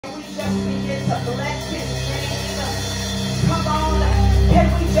to bless his name. Come on, can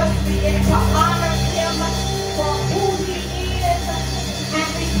we just begin to honor him for who he is,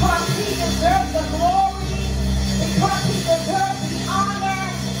 and because he deserves the glory, because he deserves the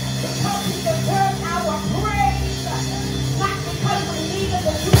honor, because he deserves our praise, not because we needed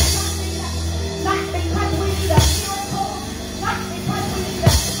to do something, not because we need a miracle, not because we need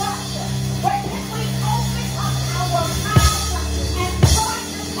a touch, but can we open up our mouth and join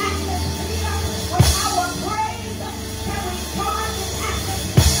this atmosphere with our praise? Can we join this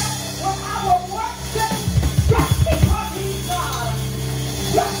atmosphere with our worship? Just because he's God.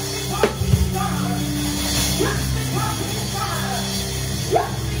 Just because he's God. Just because he's God.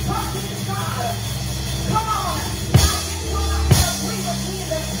 Just because he's God. Come on. Now get somebody to agree with me in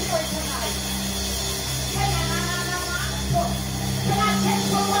the spirit tonight. Can I get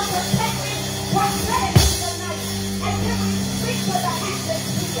someone to take me prophetically tonight? And can we speak to the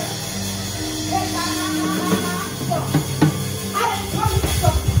atmosphere? I didn't come here to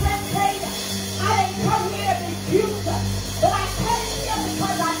spectate. I didn't come here to be cute. But I came here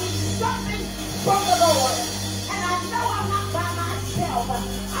because I need something from the Lord. And I know I'm not by myself.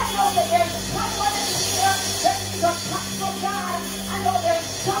 I know that there's someone in here that needs a touch from God. I know there's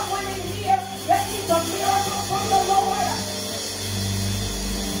someone in here that needs a miracle from the Lord.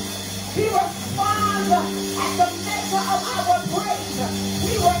 He responds at the measure of our praise.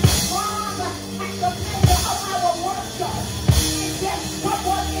 He responds at the measure of our worship. Is there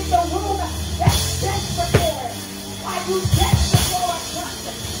someone in the room that's desperate for it? Are you desperate for a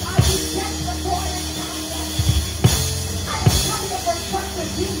touch? Are you desperate for an encounter? I didn't come here for touch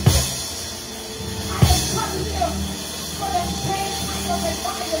with Jesus. I didn't come here for the same type of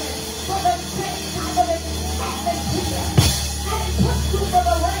environment, for the same type of atmosphere. I didn't put you for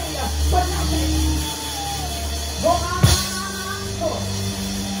the rain, for nothing.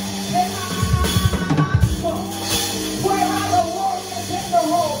 Where are the warriors in the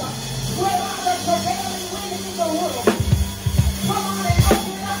room? Where are the prevailing women in the room? Come on and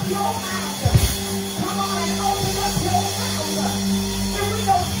open up your mouth. Come on and open up your mouth. And we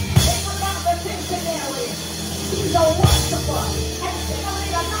know anything about the missionary. He's a worshiper. And still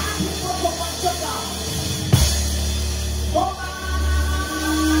need a lot of people to worship God.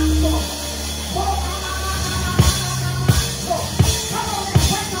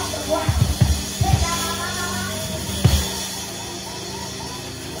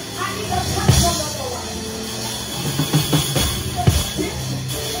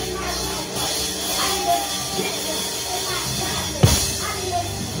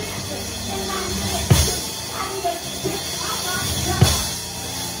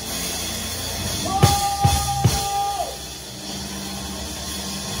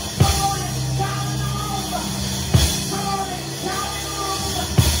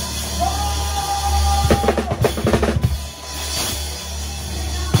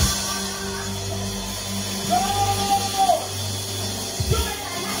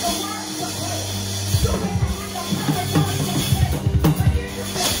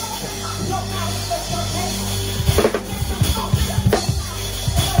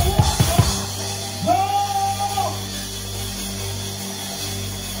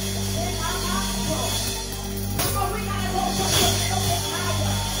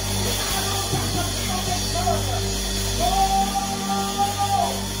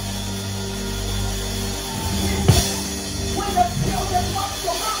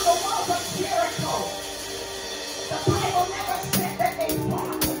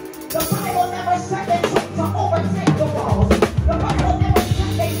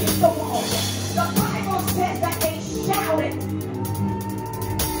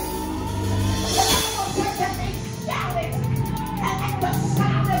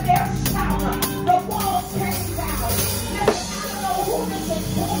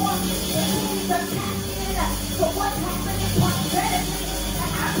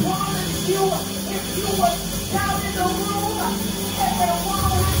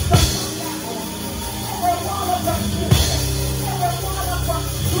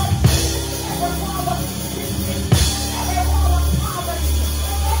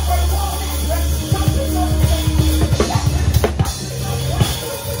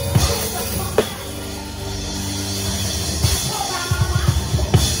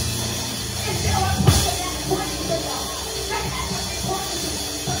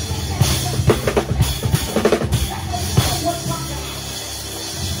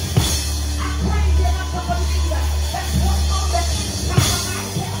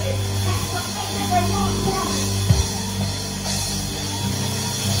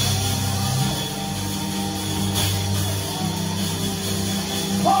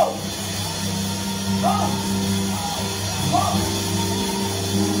 The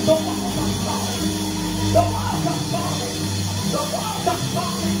walls are falling. The walls are falling. The walls are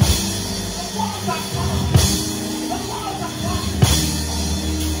falling. The walls are falling. The walls are falling.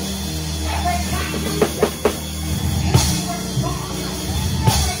 Every time you step, heaven responds.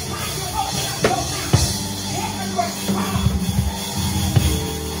 Every time you open up your mouth, heaven responds.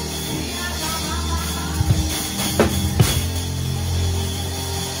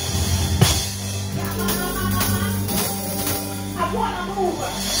 I want to move,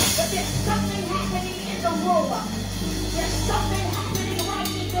 but there's something happening in the room. There's something happening right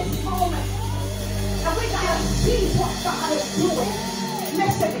in this moment. And we got to see what God is doing.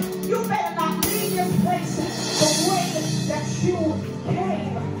 Listen, you better not leave your place the way that you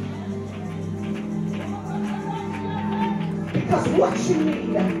came. Because what you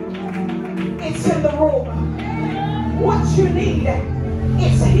need, it's in the room. What you need,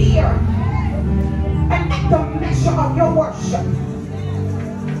 it's here. And at the measure of your worship,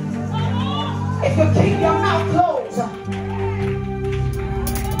 if you keep your mouth closed,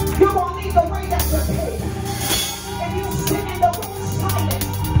 you're going to need the way that you came. If you sit in the room silent,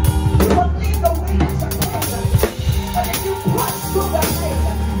 you will leave the way that you came. But if you push through the pain,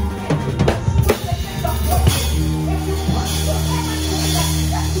 if you push through the disappointment, if you push through everything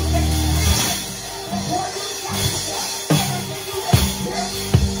that you experience, before you get there, everything you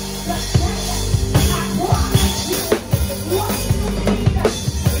experience, the same, I promise you, what you need has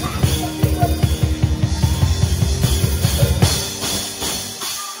to be with you.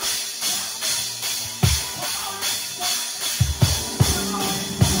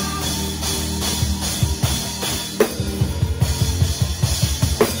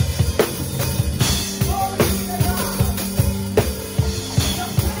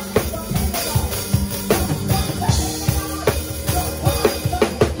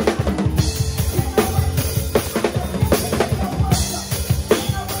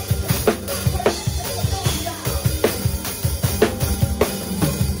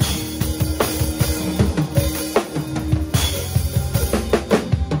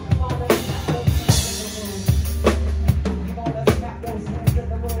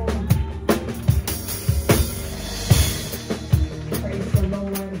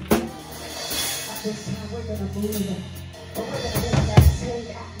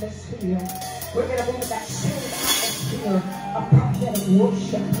 We're going to move that same atmosphere of prophetic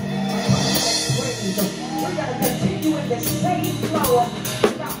worship, prophetic praise. We're going to continue in the same flow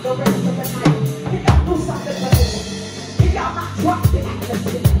throughout the rest of the night. Can y'all do something for me? Can y'all not drop the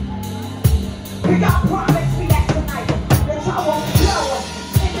atmosphere? Can y'all promise me that tonight that y'all will flow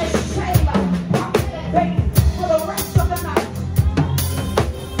in this same prophetic vein for the rest of the night?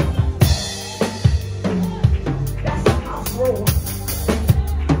 That's the house rule.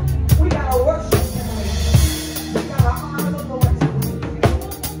 We gotta worship tonight. We gotta honor the Lord tonight.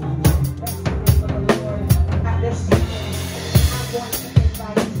 Let's pray for the Lord. At this time, I'm going to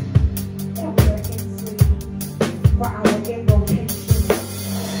invite Elder Inslee for our invocation.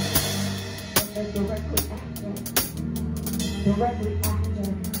 And then directly after,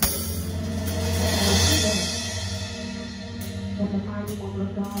 from the mighty woman of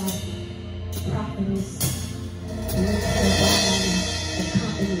God, Prophetess Latisha, the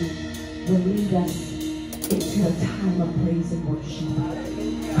company will lead us into a time of praise and worship.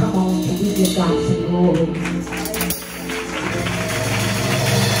 Come on, can we give God some glory?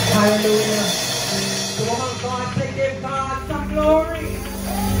 Hallelujah. Come on, God, say give God some glory.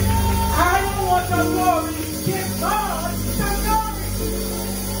 I don't want some glory. Give God some glory.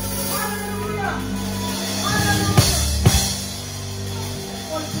 Hallelujah. Hallelujah.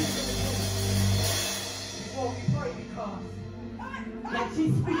 One thing before we pray, because like she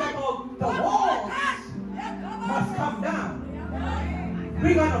speak about the walls must come down.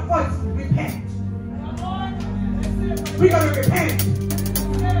 We're going to first repent. We're going to repent.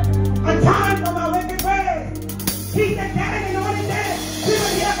 And turn from our wicked ways. He said, "Daddy, you know what he said? We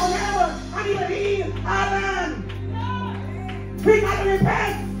will hear forever, and he will heal our land." We got to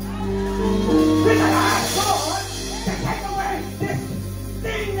repent. We got to ask God to take away this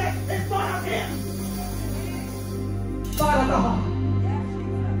thing that is not of him. Father God,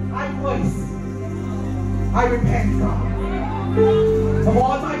 I repent, God, of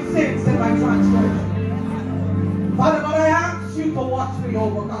all my sins and my transgressions. Father God, I ask you to watch me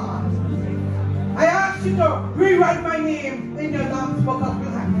over, God. I ask you to rewrite my name in your Lamb's book of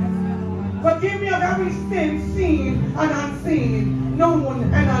life. Forgive me of every sin, seen and unseen,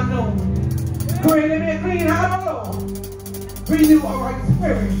 known and unknown. Create in me a clean heart, Lord. Renew a right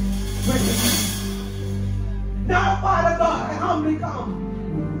spirit within me. Now, Father God, I humbly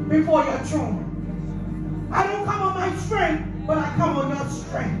come before your throne. strength, but I come on your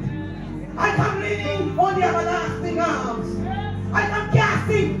strength. I come leaning on the everlasting arms. I come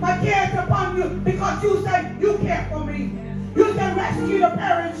casting my cares upon you because you say you care for me. You can rescue the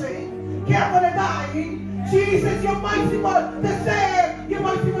perishing, care for the dying. Jesus, you're merciful to save, you're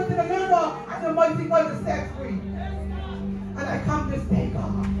merciful to deliver, and you're merciful to set free. And I come this day,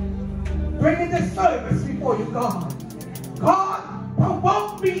 God, bringing this service before you, God. God,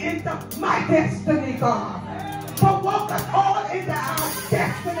 provoke me into my destiny, God. Provoke us all into our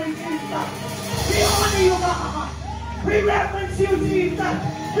destiny, Jesus. We honor you, God. We reverence you, Jesus.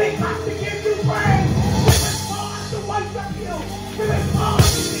 We come to give you praise. We respond to worship you. We respond to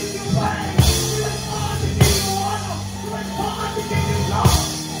give you praise. We respond to give you honor. We respond to give you love.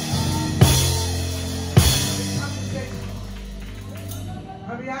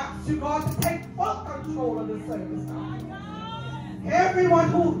 And we ask you, God, to take full control of the service, God. Everyone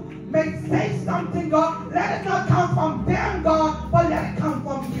who may say something, God, let it not come from them, God, but let it come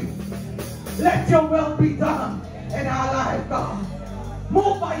from you. Let your will be done in our life, God.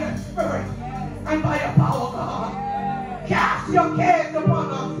 Move by your spirit and by your power, God. Cast your cares upon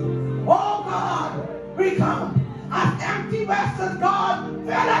us. Oh, God, we come as empty vessels, God.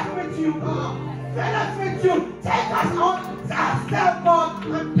 Fill us with you, God. Fill us with you. Take us on ourselves, God,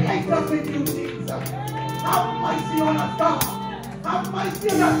 and place us in you, Jesus. Have mercy on us, God. Have mercy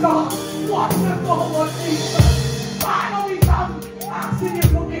on us, God. Watch us over, Jesus. Father, we come asking you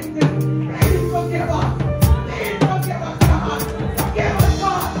forgiveness. Please forgive us. Please forgive us, God. Forgive us,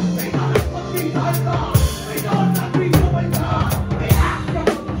 God. We know that's what we done, God. We know that we doing, God. We ask you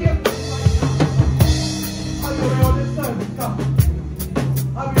for forgiveness right now. Have your way on this service, God.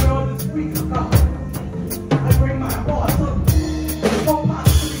 Have your way on this week, God. I bring my voice up. Oh,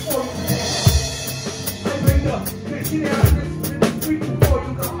 Pastor, before you today. I bring the missionary of this ministry before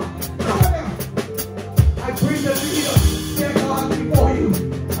you, God. Come on. I bring the leader, dear God, before you.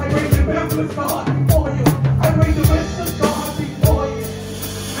 I bring the members, God, before you. I bring the wisdom, God, before you.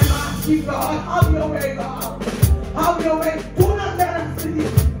 I'm asking, God, have your way, God. Have your way. Do not let us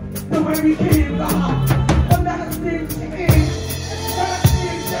leave the way we came, God. But let us leave changed. Let us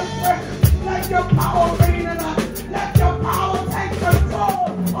leave different. Let your power reign in us. Let your power take control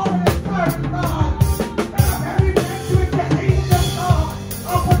over this earth, God. Let us every victory to angels, God,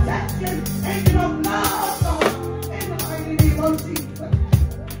 of protection, angel of love, God. In the mighty name of Jesus.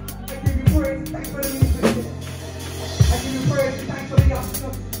 I give you praise and thanks for the music. I give you praise and thanks for the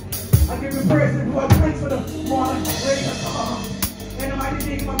youngsters. I give you praise and thanks for the morning radio, God. In the mighty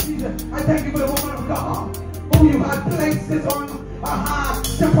name of Jesus, I thank you for the woman of God who you have placed this on our heart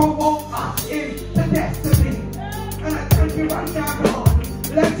to provoke us into destiny. And I thank you right now, God.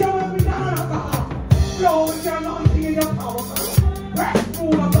 Let your will be done, God. Flow with your anointing and your power, God. Rest,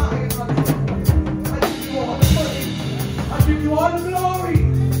 rule, abide in us. I give you all the praise. I give you all the glory.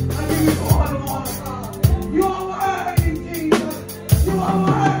 I give you all the honor, God. You are worthy, Jesus. You are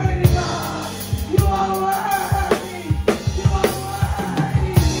worthy, God. You are worthy. You are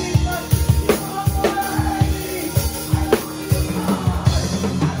worthy, Jesus. You are worthy. I love you, God.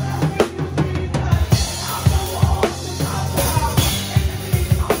 I love you, Jesus. Out the walls to come down in the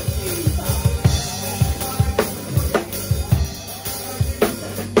name of Jesus.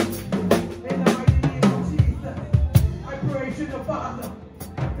 In the mighty name of Jesus, I praise you, the Father,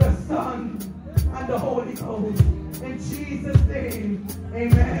 the Son, and the Holy Ghost. In Jesus' name,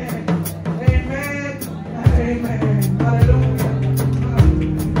 amen. Amen. And amen. Hallelujah.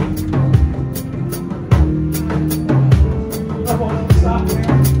 Come on, stop there.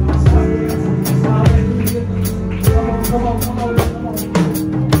 Stop there. Hallelujah. Come on, come on, come on, come on.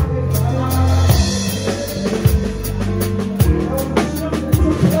 There was a shift that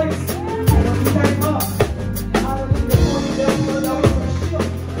took place when we came up. Hallelujah. There was a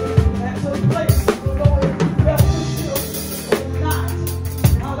shift that took place. I don't know if you felt the shift or not.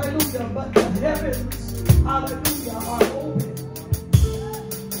 Hallelujah. But the heavens, hallelujah, are open.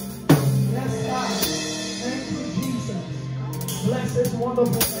 Yes, God. Thank you, Jesus. Bless this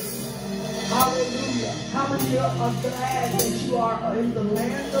wonderful name. Hallelujah. How many are glad that you are in the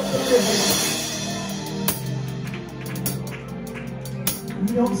land of the living?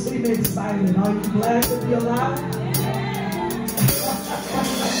 You don't seem excited. Are you glad to be alive?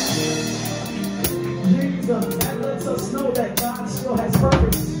 Jesus, that lets us know that God still has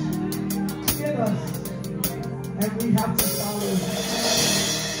purpose in us. And we have to follow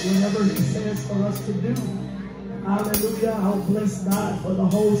whatever he says for us to do. Hallelujah. I'll bless God for the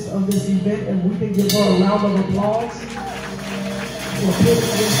host of this event, and we can give her a round of applause for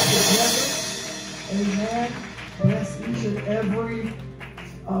putting this together. Amen. Bless each and every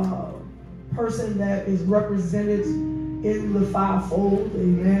person that is represented in the fivefold,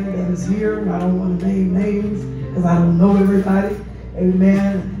 amen, that is here. I don't want to name names because I don't know everybody,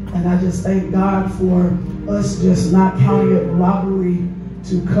 amen. And I just thank God for us just not counting it robbery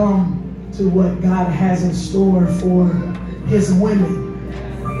to come to what God has in store for his women,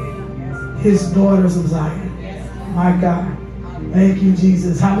 his daughters of Zion. My God. Thank you,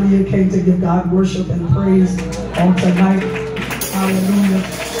 Jesus. How many of you came to give God worship and praise on tonight? Hallelujah.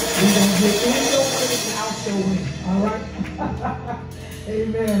 We're going to get in your way and out your way. All right?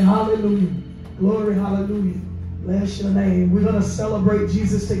 Amen. Hallelujah. Glory, hallelujah. Bless your name. We're going to celebrate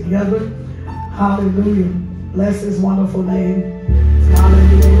Jesus together. Hallelujah. Bless his wonderful name.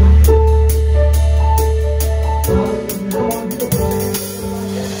 Hallelujah. Hallelujah. Come on, give a praise.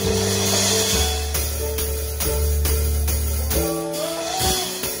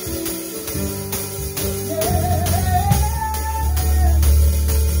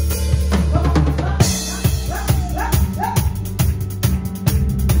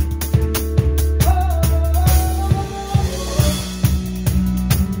 Oh,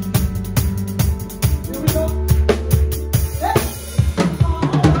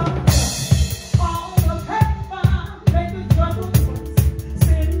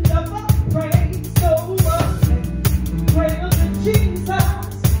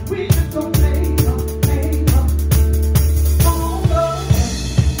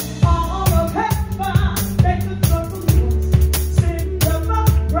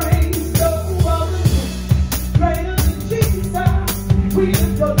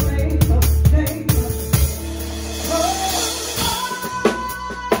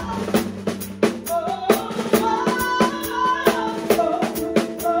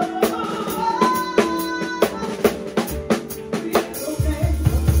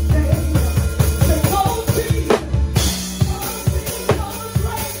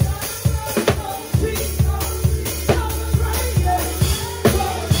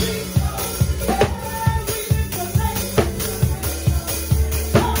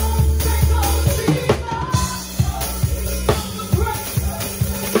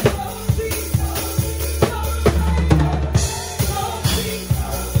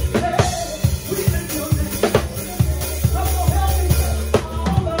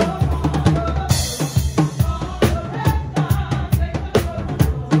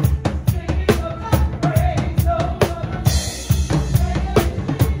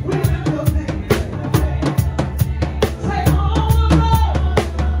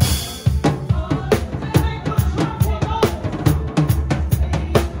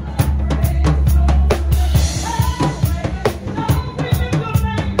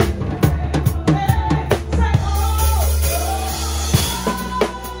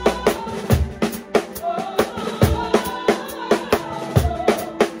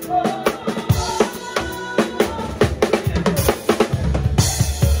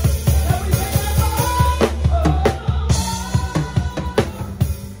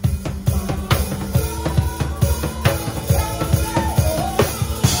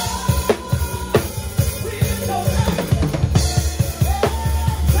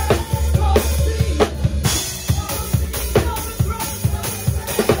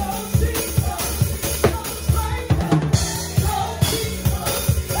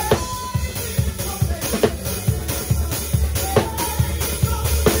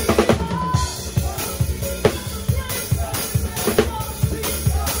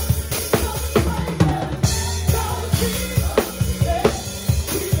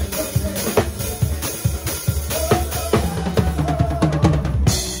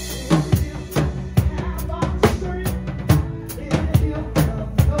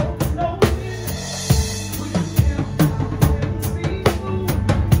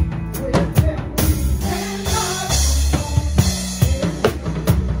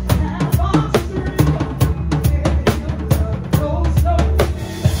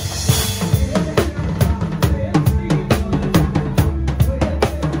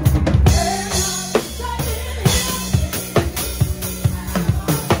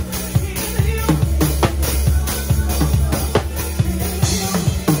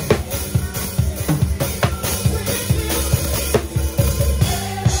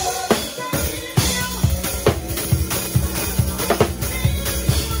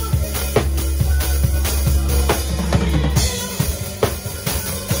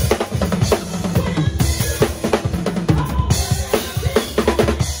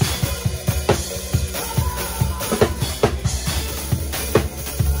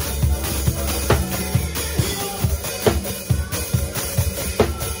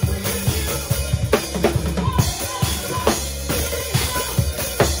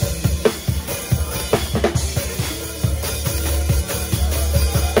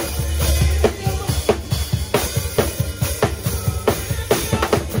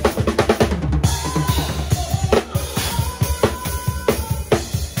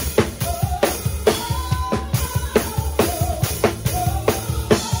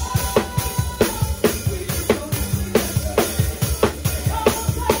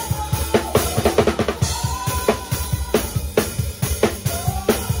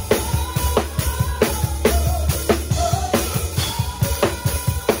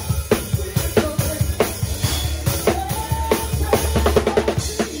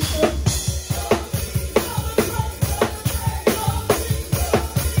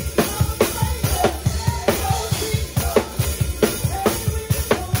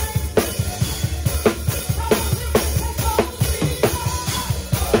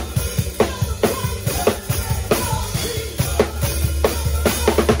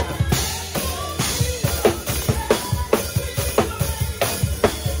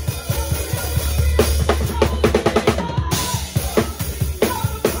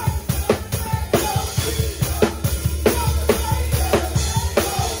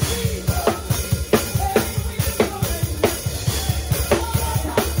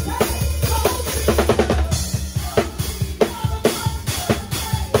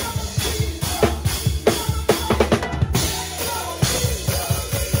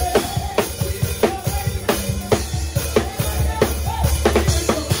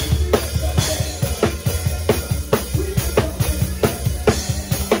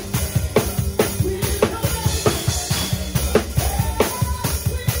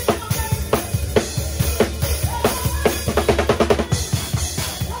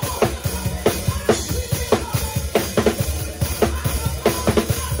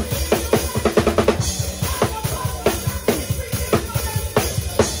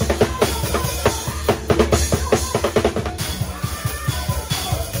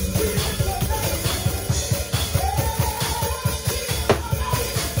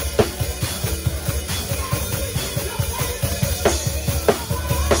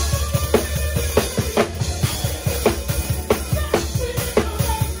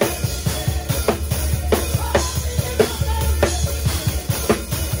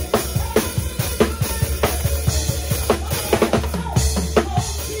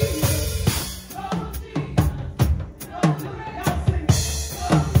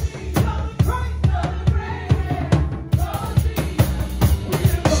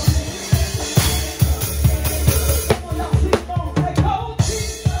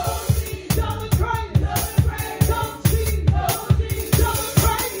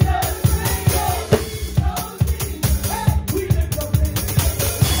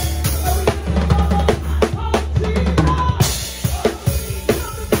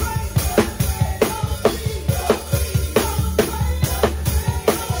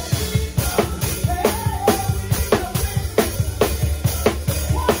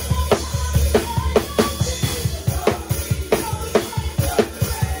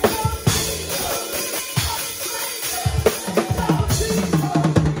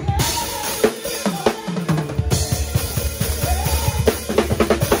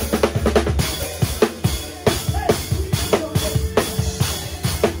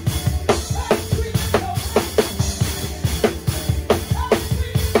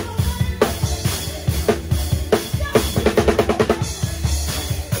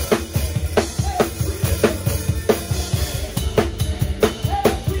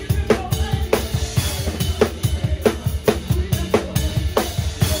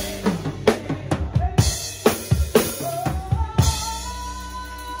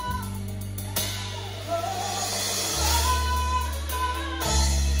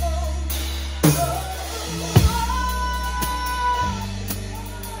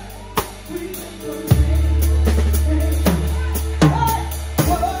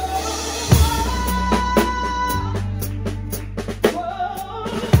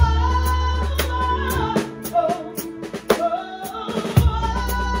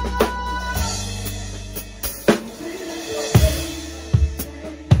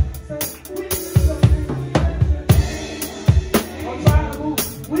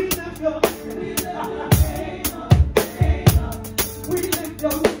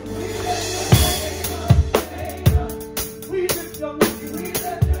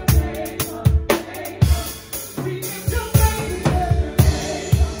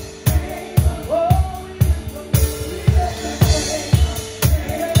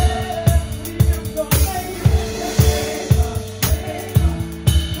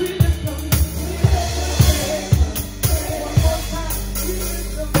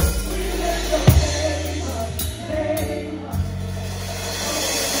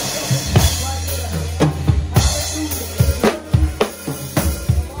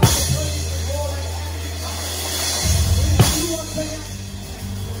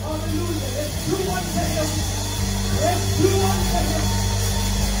 Let's do